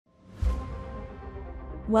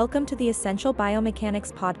Welcome to the Essential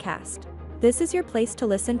Biomechanics podcast. This is your place to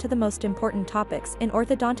listen to the most important topics in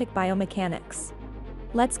orthodontic biomechanics.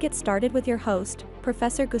 Let's get started with your host,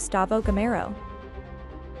 Professor Gustavo Gameiro.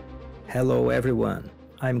 Hello everyone,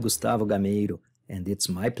 I'm Gustavo Gameiro, and it's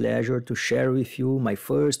my pleasure to share with you my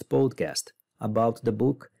first podcast about the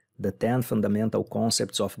book, The 10 Fundamental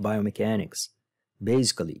Concepts of Biomechanics.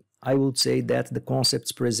 Basically, I would say that the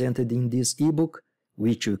concepts presented in this ebook,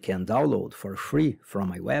 which you can download for free from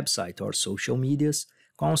my website or social medias,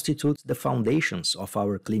 constitute the foundations of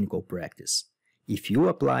our clinical practice. If you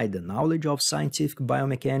apply the knowledge of scientific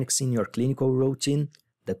biomechanics in your clinical routine,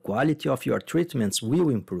 the quality of your treatments will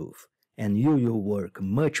improve, and you will work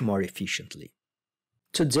much more efficiently.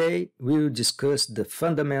 Today, we will discuss the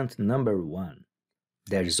fundament number 1.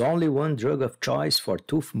 There is only one drug of choice for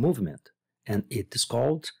tooth movement, and it is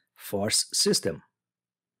called force system.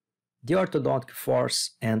 The orthodontic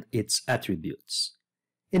force and its attributes.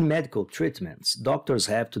 In medical treatments, doctors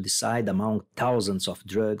have to decide among thousands of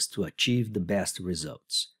drugs to achieve the best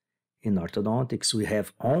results. In orthodontics, we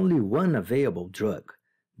have only one available drug,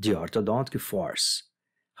 the orthodontic force.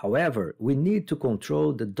 However, we need to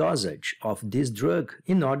control the dosage of this drug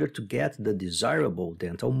in order to get the desirable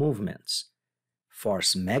dental movements.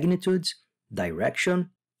 Force magnitude, direction,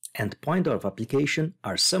 and point of application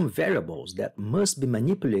are some variables that must be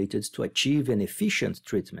manipulated to achieve an efficient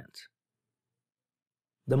treatment.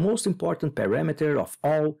 The most important parameter of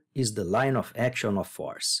all is the line of action of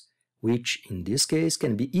force, which in this case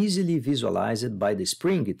can be easily visualized by the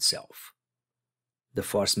spring itself. The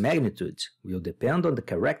force magnitude will depend on the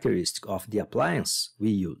characteristic of the appliance we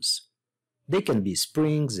use. They can be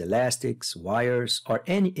springs, elastics, wires, or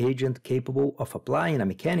any agent capable of applying a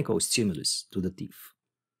mechanical stimulus to the teeth.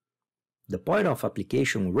 The point of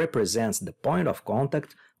application represents the point of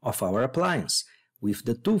contact of our appliance with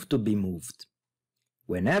the tooth to be moved.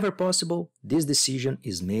 Whenever possible, this decision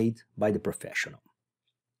is made by the professional.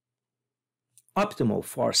 Optimal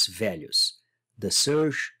force values, the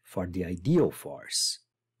search for the ideal force.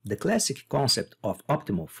 The classic concept of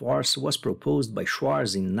optimal force was proposed by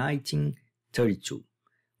Schwarz in 1932,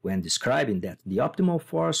 when describing that the optimal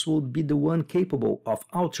force would be the one capable of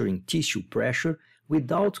altering tissue pressure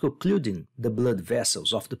without occluding the blood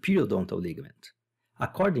vessels of the periodontal ligament.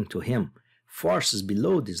 According to him, forces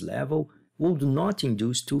below this level would not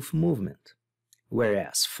induce tooth movement,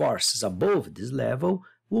 whereas forces above this level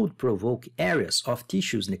would provoke areas of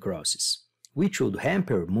tissue necrosis, which would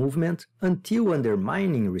hamper movement until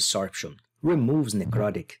undermining resorption removes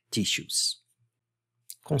necrotic tissues.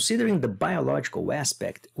 Considering the biological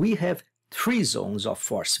aspect, we have 3 zones of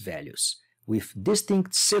force values, with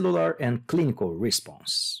distinct cellular and clinical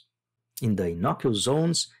response. In the innocuous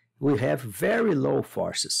zones, we have very low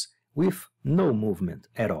forces, with no movement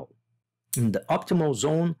at all. In the optimal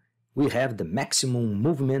zone, we have the maximum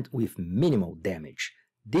movement with minimal damage.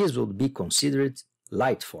 This would be considered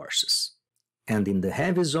light forces. And in the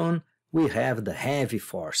heavy zone, we have the heavy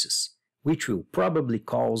forces, which will probably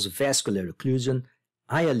cause vascular occlusion,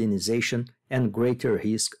 hyalinization, and greater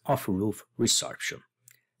risk of roof resorption.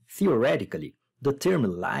 Theoretically, the term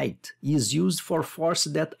light is used for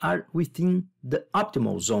forces that are within the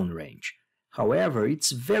optimal zone range. However,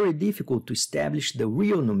 it's very difficult to establish the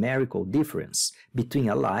real numerical difference between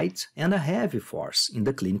a light and a heavy force in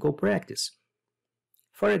the clinical practice.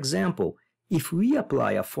 For example, if we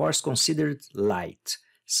apply a force considered light,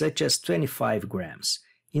 such as 25 grams,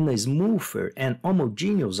 in a smoother and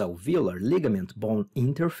homogeneous alveolar ligament-bone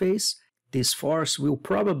interface, this force will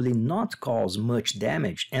probably not cause much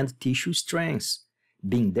damage and tissue strains,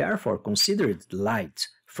 being therefore considered light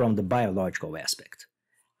from the biological aspect.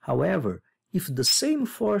 However, if the same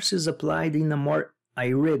force is applied in a more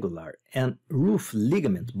irregular and rough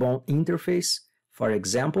ligament-bone interface, for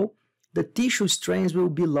example, the tissue strains will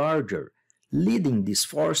be larger, leading this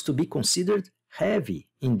force to be considered heavy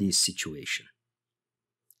in this situation.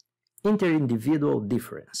 InterIndividual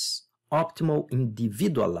Difference. Optimal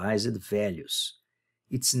individualized values.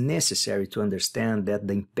 It's necessary to understand that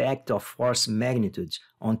the impact of force magnitude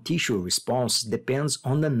on tissue response depends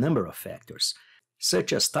on a number of factors,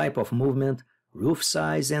 such as type of movement, roof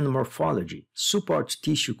size and morphology, support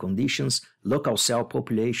tissue conditions, local cell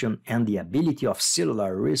population, and the ability of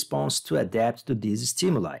cellular response to adapt to these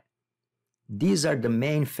stimuli. These are the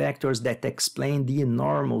main factors that explain the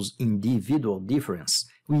enormous individual difference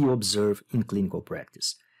we observe in clinical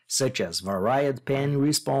practice, such as varied pain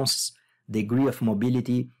responses, degree of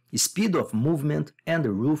mobility, speed of movement, and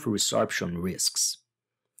roof resorption risks.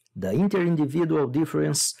 The interindividual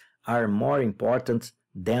differences are more important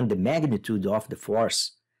than the magnitude of the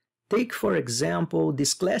force. Take, for example,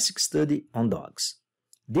 this classic study on dogs.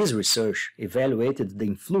 This research evaluated the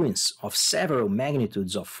influence of several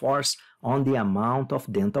magnitudes of force on the amount of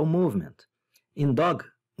dental movement. In dog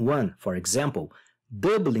 1, for example,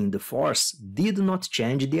 doubling the force did not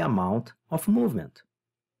change the amount of movement.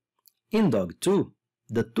 In dog 2,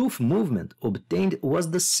 the tooth movement obtained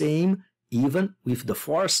was the same even with the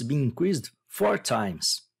force being increased 4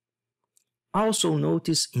 times. Also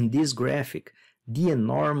notice in this graphic the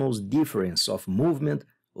enormous difference of movement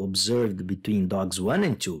observed between dogs 1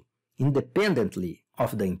 and 2, independently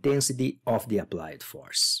of the intensity of the applied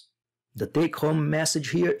force. The take-home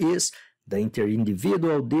message here is the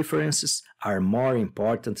interindividual differences are more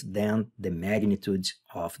important than the magnitude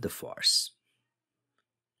of the force.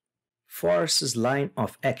 Force's line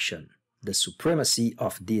of action, the supremacy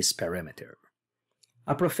of this parameter.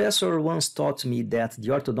 A professor once taught me that the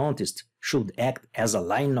orthodontist should act as a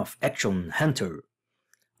line of action hunter.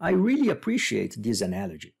 I really appreciate this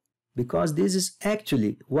analogy, because this is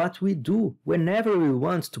actually what we do whenever we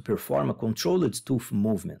want to perform a controlled tooth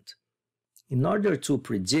movement. In order to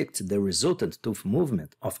predict the resultant tooth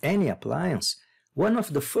movement of any appliance, one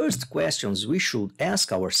of the first questions we should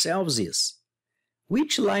ask ourselves is,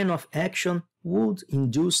 which line of action would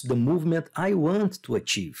induce the movement I want to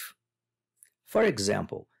achieve? For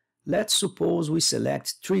example, let's suppose we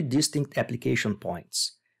select 3 distinct application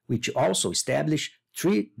points, which also establish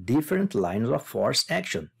 3 different lines of force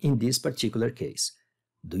action in this particular case.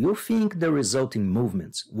 Do you think the resulting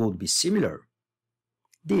movements would be similar?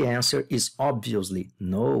 The answer is obviously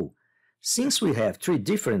no. Since we have 3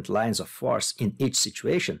 different lines of force in each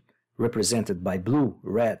situation, represented by blue,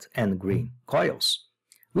 red, and green coils,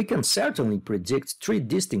 we can certainly predict 3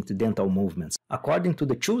 distinct dental movements according to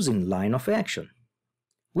the chosen line of action.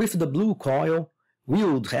 With the blue coil, we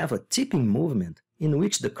would have a tipping movement in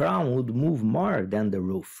which the crown would move more than the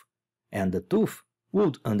roof, and the tooth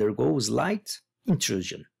would undergo slight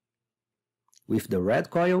intrusion. With the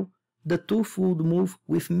red coil, the tooth would move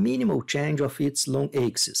with minimal change of its long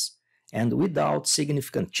axis, and without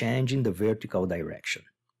significant change in the vertical direction.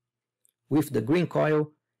 With the green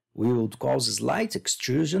coil, we would cause slight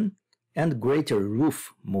extrusion and greater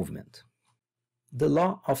roof movement. The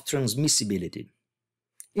law of transmissibility.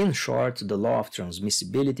 In short, the law of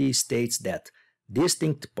transmissibility states that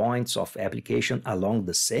distinct points of application along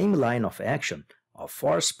the same line of action of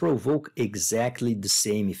force provoke exactly the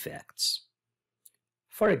same effects.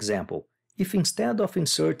 For example, if instead of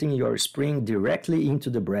inserting your spring directly into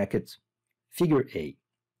the bracket, figure A,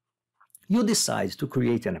 you decide to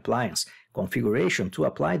create an appliance configuration to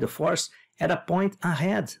apply the force at a point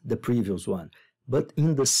ahead the previous one, but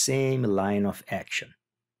in the same line of action,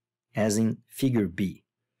 as in figure B,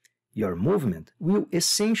 your movement will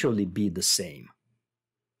essentially be the same.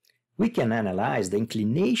 We can analyze the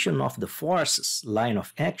inclination of the force's line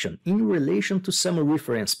of action in relation to some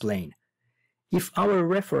reference plane. If our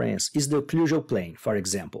reference is the occlusal plane, for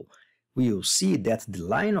example, we will see that the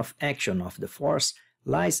line of action of the force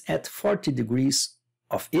lies at 40 degrees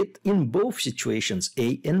of it in both situations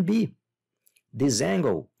A and B. This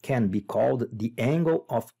angle can be called the angle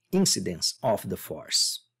of incidence of the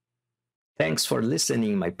force. Thanks for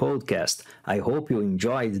listening my podcast. I hope you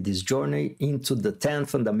enjoyed this journey into the 10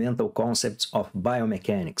 fundamental concepts of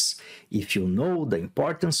biomechanics. If you know the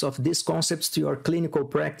importance of these concepts to your clinical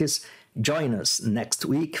practice, join us next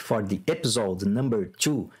week for the episode number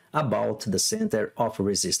 2 about the center of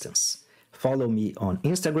resistance. Follow me on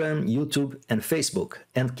Instagram, YouTube, and Facebook,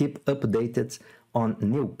 and keep updated on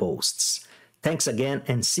new posts. Thanks again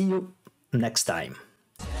and see you next time.